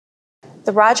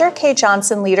The Roger K.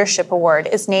 Johnson Leadership Award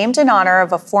is named in honor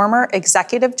of a former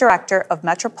executive director of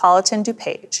Metropolitan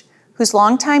DuPage, whose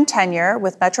longtime tenure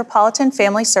with Metropolitan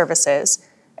Family Services,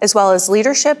 as well as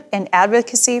leadership and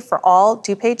advocacy for all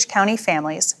DuPage County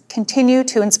families, continue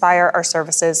to inspire our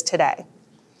services today.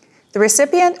 The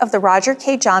recipient of the Roger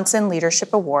K. Johnson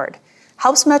Leadership Award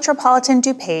helps Metropolitan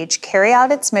DuPage carry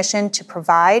out its mission to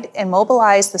provide and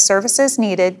mobilize the services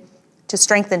needed to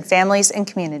strengthen families and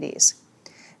communities.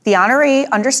 The honoree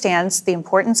understands the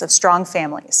importance of strong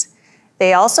families.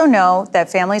 They also know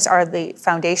that families are the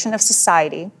foundation of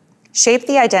society, shape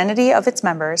the identity of its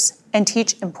members, and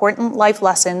teach important life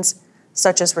lessons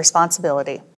such as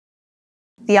responsibility.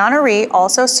 The honoree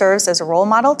also serves as a role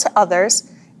model to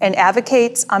others and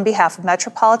advocates on behalf of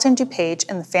Metropolitan DuPage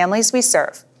and the families we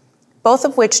serve, both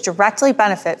of which directly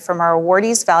benefit from our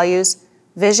awardees' values,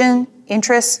 vision,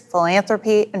 interests,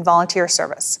 philanthropy, and volunteer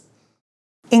service.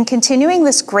 In continuing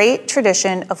this great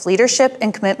tradition of leadership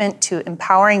and commitment to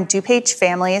empowering DuPage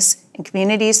families and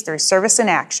communities through service and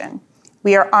action,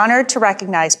 we are honored to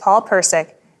recognize Paul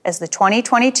Pyrcik as the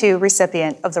 2022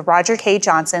 recipient of the Roger K.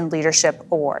 Johnson Leadership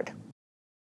Award.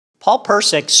 Paul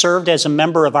Pyrcik served as a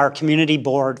member of our community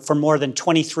board for more than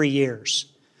 23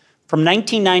 years, from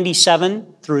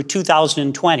 1997 through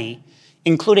 2020,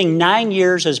 including 9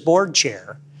 years as board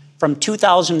chair, from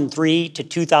 2003 to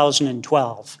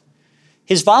 2012.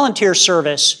 His volunteer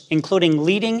service, including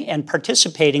leading and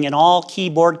participating in all key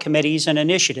board committees and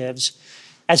initiatives,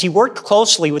 as he worked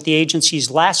closely with the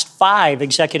agency's last 5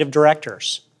 executive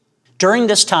directors. During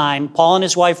this time, Paul and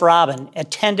his wife Robin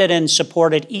attended and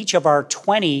supported each of our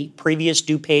 20 previous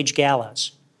DuPage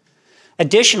galas.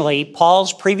 Additionally,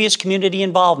 Paul's previous community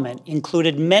involvement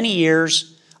included many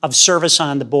years of service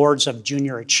on the boards of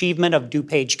Junior Achievement of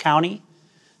DuPage County,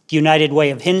 the United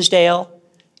Way of Hinsdale,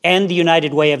 and the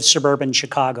United Way of Suburban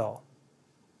Chicago.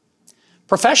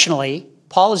 Professionally,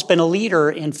 Paul has been a leader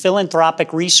in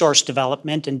philanthropic resource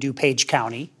development in DuPage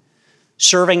County,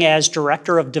 serving as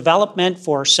Director of Development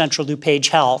for Central DuPage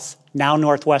Health, now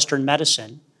Northwestern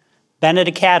Medicine, Bennett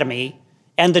Academy,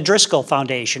 and the Driscoll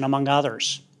Foundation, among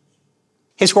others.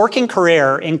 His working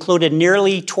career included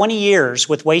nearly 20 years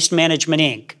with Waste Management,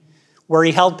 Inc., where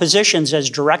he held positions as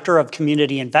Director of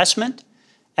Community Investment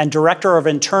and Director of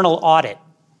Internal Audit.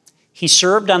 He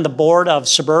served on the board of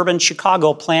Suburban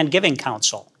Chicago Planned Giving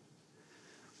Council.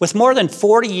 With more than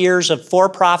 40 years of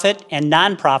for-profit and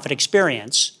nonprofit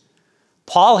experience,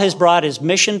 Paul has brought his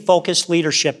mission-focused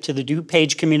leadership to the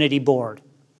DuPage Community Board,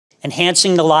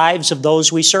 enhancing the lives of those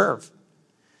we serve.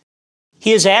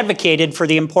 He has advocated for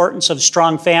the importance of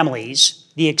strong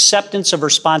families, the acceptance of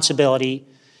responsibility,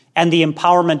 and the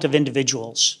empowerment of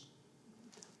individuals.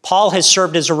 Paul has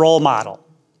served as a role model,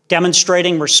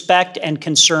 demonstrating respect and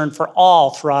concern for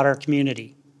all throughout our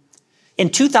community. In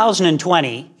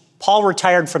 2020, Paul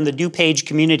retired from the DuPage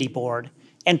Community Board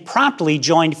and promptly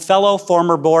joined fellow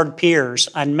former board peers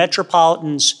on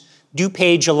Metropolitan's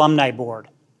DuPage Alumni Board.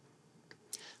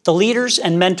 The leaders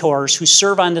and mentors who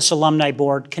serve on this alumni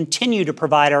board continue to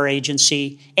provide our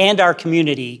agency and our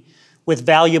community with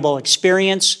valuable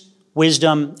experience,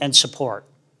 wisdom, and support.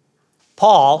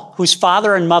 Paul, whose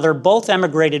father and mother both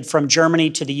emigrated from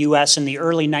Germany to the U.S. in the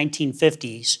early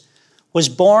 1950s, was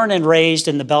born and raised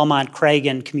in the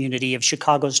Belmont-Cragen community of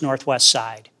Chicago's Northwest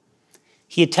Side.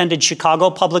 He attended Chicago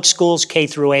Public Schools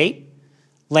K-8,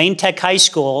 Lane Tech High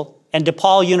School, and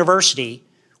DePaul University,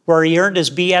 where he earned his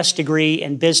BS degree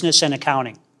in business and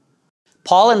accounting.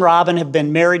 Paul and Robin have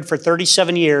been married for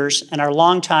 37 years and are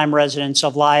longtime residents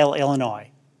of Lisle, Illinois.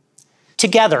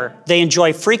 Together, they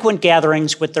enjoy frequent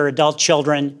gatherings with their adult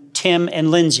children, Tim and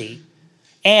Lindsay,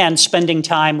 and spending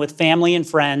time with family and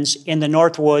friends in the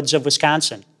North Woods of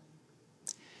Wisconsin.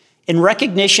 In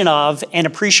recognition of and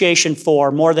appreciation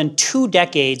for more than 2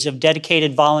 decades of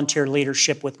dedicated volunteer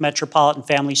leadership with Metropolitan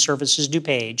Family Services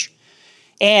DuPage,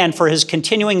 and for his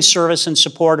continuing service and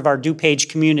support of our DuPage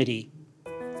community,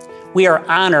 we are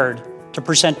honored to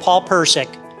present Paul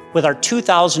Pyrcik with our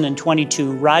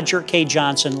 2022 Roger K.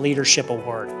 Johnson Leadership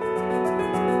Award.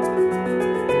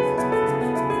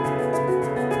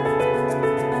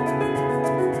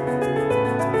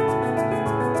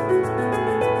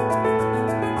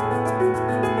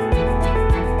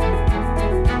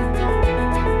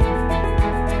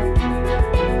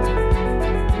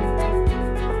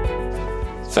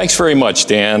 Thanks very much,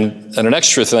 Dan, and an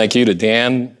extra thank you to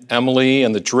Dan, Emily,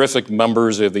 and the terrific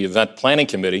members of the Event Planning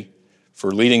Committee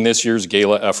for leading this year's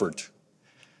gala effort.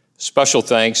 Special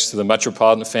thanks to the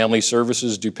Metropolitan Family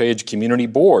Services DuPage Community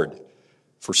Board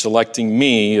for selecting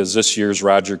me as this year's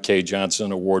Roger K.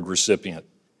 Johnson Award recipient.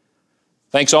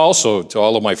 Thanks also to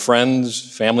all of my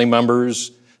friends, family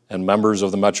members, and members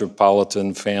of the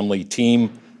Metropolitan Family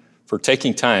team for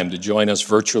taking time to join us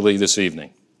virtually this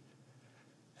evening.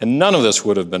 And none of this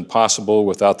would have been possible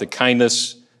without the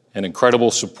kindness and incredible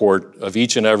support of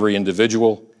each and every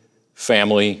individual,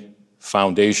 family,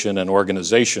 foundation, and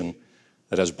organization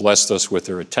that has blessed us with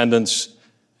their attendance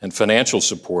and financial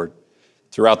support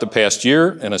throughout the past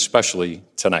year, and especially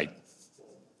tonight.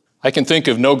 I can think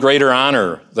of no greater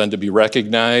honor than to be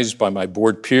recognized by my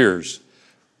board peers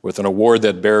with an award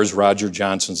that bears Roger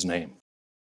Johnson's name.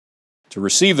 To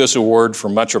receive this award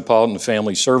from Metropolitan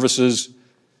Family Services,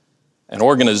 an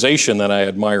organization that I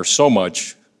admire so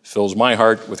much, fills my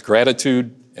heart with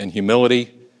gratitude and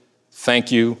humility.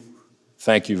 Thank you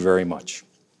very much.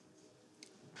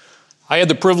 I had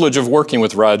the privilege of working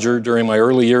with Roger during my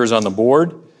early years on the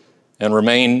board and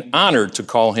remain honored to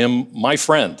call him my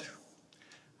friend.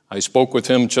 I spoke with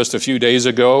him just a few days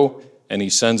ago, and he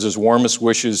sends his warmest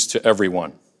wishes to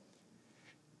everyone.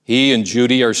 He and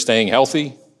Judy are staying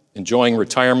healthy, enjoying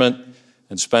retirement,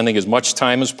 and spending as much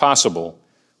time as possible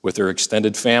with their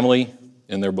extended family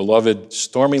in their beloved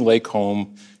Stormy Lake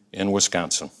home in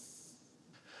Wisconsin.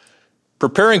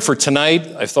 Preparing for tonight,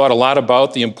 I thought a lot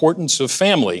about the importance of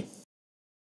family,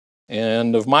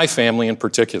 and of my family in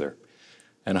particular,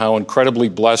 and how incredibly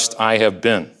blessed I have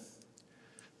been.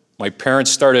 My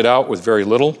parents started out with very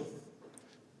little,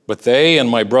 but they and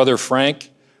my brother Frank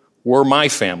were my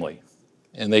family,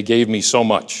 and they gave me so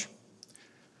much.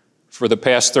 For the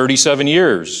past 37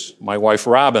 years, my wife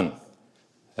Robin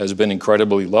has been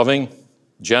incredibly loving,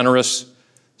 generous,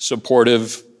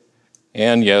 supportive,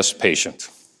 and yes, patient.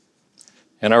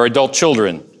 And our adult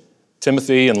children,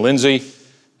 Timothy and Lindsay,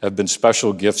 have been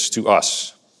special gifts to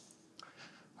us.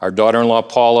 Our daughter-in-law,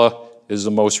 Paula, is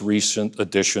the most recent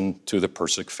addition to the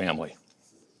Pyrcik family.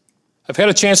 I've had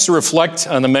a chance to reflect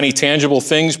on the many tangible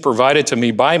things provided to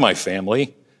me by my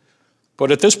family,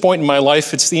 but at this point in my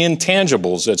life, it's the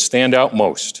intangibles that stand out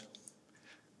most.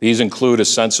 These include a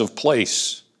sense of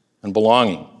place and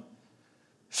belonging,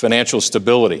 financial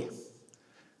stability,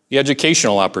 the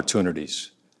educational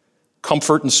opportunities,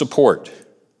 comfort and support,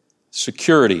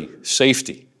 security,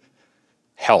 safety,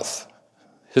 health,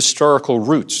 historical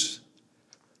roots,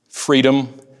 freedom,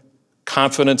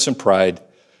 confidence and pride,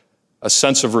 a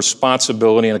sense of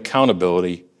responsibility and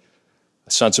accountability,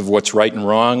 a sense of what's right and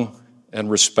wrong, and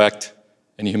respect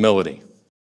and humility.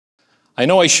 I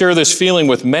know I share this feeling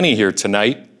with many here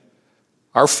tonight.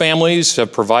 Our families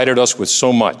have provided us with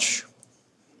so much.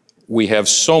 We have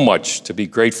so much to be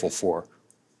grateful for.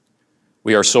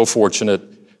 We are so fortunate.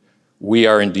 We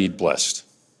are indeed blessed.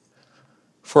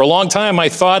 For a long time, I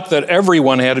thought that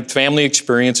everyone had family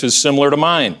experiences similar to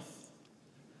mine.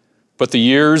 But the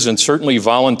years, and certainly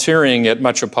volunteering at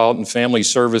Metropolitan Family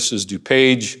Services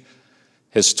DuPage,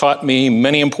 has taught me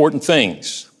many important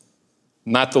things,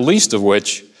 not the least of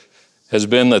which has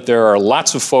been that there are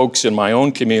lots of folks in my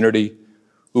own community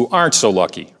who aren't so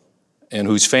lucky and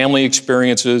whose family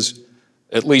experiences,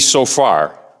 at least so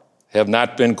far, have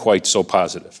not been quite so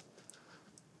positive.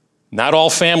 Not all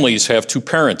families have two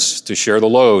parents to share the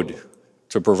load,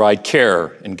 to provide care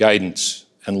and guidance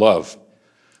and love.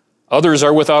 Others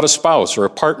are without a spouse or a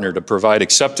partner to provide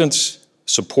acceptance,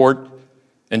 support,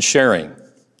 and sharing,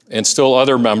 and still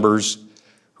other members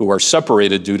who are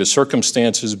separated due to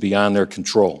circumstances beyond their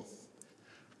control,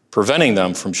 preventing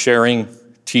them from sharing,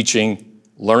 teaching,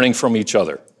 learning from each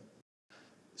other.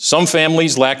 Some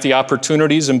families lack the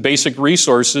opportunities and basic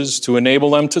resources to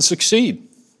enable them to succeed.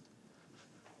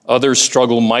 Others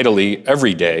struggle mightily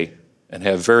every day and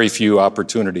have very few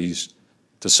opportunities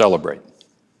to celebrate.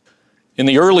 In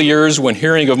the early years, when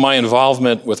hearing of my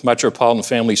involvement with Metropolitan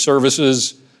Family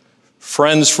Services,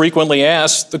 friends frequently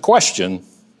asked the question,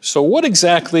 so what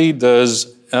exactly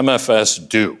does MFS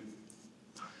do?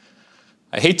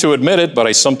 I hate to admit it, but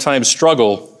I sometimes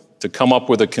struggle to come up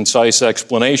with a concise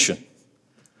explanation,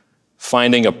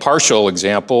 finding a partial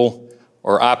example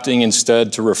or opting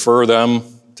instead to refer them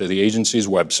to the agency's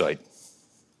website.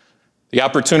 The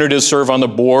opportunity to serve on the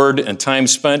board and time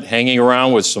spent hanging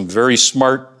around with some very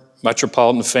smart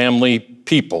Metropolitan Family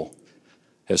people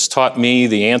has taught me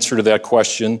the answer to that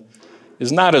question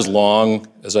is not as long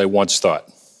as I once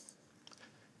thought.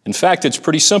 In fact, it's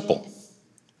pretty simple.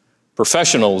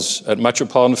 Professionals at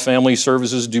Metropolitan Family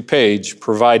Services DuPage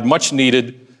provide much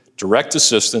needed direct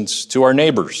assistance to our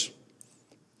neighbors,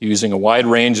 using a wide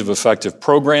range of effective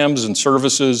programs and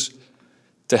services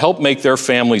to help make their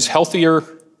families healthier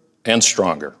and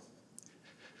stronger.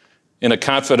 In a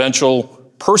confidential,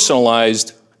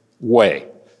 personalized way,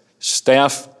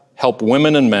 staff help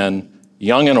women and men,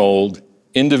 young and old,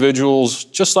 individuals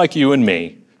just like you and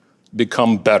me,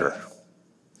 become better.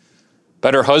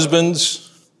 Better husbands,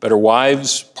 better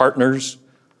wives, partners,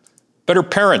 better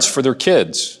parents for their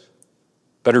kids,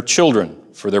 better children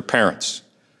for their parents,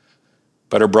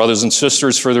 better brothers and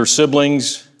sisters for their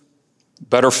siblings,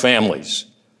 better families,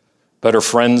 better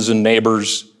friends and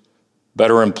neighbors,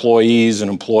 better employees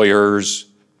and employers,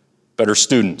 better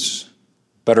students,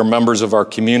 better members of our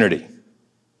community,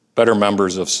 better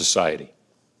members of society.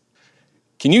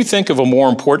 Can you think of a more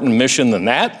important mission than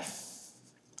that?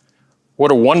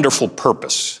 What a wonderful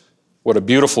purpose. What a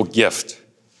beautiful gift.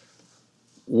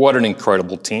 What an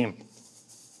incredible team.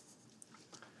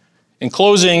 In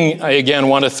closing, I again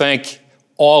want to thank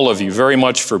all of you very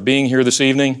much for being here this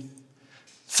evening.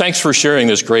 Thanks for sharing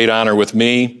this great honor with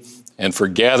me and for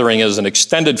gathering as an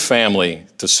extended family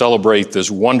to celebrate this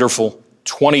wonderful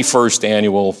 21st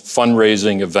annual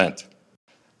fundraising event.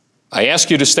 I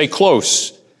ask you to stay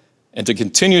close and to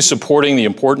continue supporting the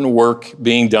important work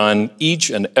being done each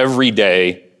and every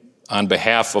day on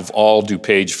behalf of all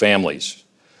DuPage families.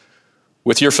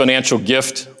 With your financial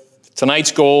gift,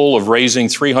 tonight's goal of raising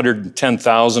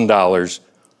 $310,000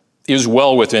 is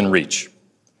well within reach.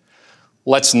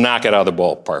 Let's knock it out of the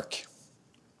ballpark.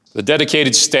 The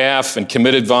dedicated staff and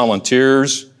committed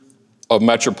volunteers of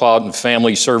Metropolitan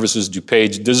Family Services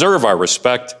DuPage deserve our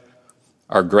respect,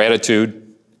 our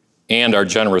gratitude, and our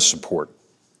generous support.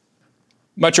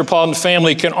 Metropolitan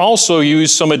Family can also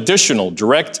use some additional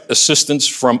direct assistance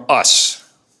from us.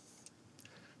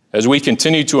 As we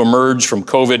continue to emerge from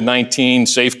COVID-19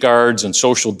 safeguards and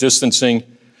social distancing,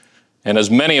 and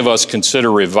as many of us consider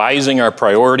revising our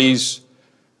priorities,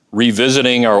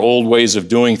 revisiting our old ways of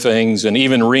doing things, and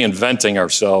even reinventing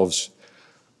ourselves,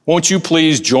 won't you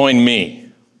please join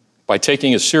me by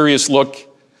taking a serious look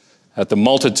at the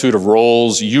multitude of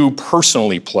roles you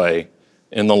personally play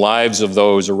in the lives of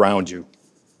those around you.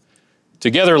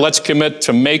 Together, let's commit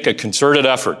to make a concerted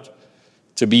effort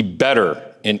to be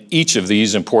better in each of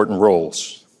these important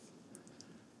roles.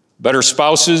 Better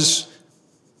spouses,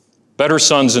 better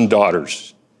sons and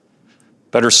daughters,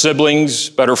 better siblings,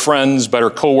 better friends, better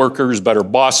coworkers, better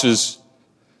bosses,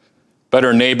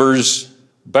 better neighbors,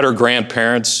 better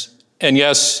grandparents, and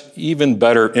yes, even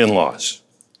better in-laws.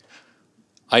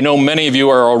 I know many of you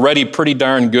are already pretty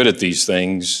darn good at these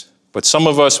things, but some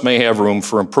of us may have room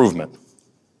for improvement.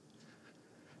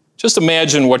 Just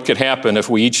imagine what could happen if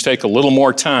we each take a little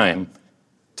more time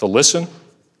to listen,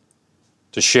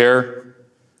 to share,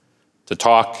 to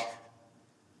talk,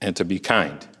 and to be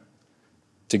kind.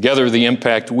 Together, the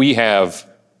impact we have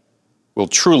will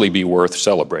truly be worth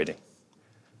celebrating.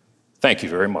 Thank you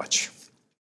very much.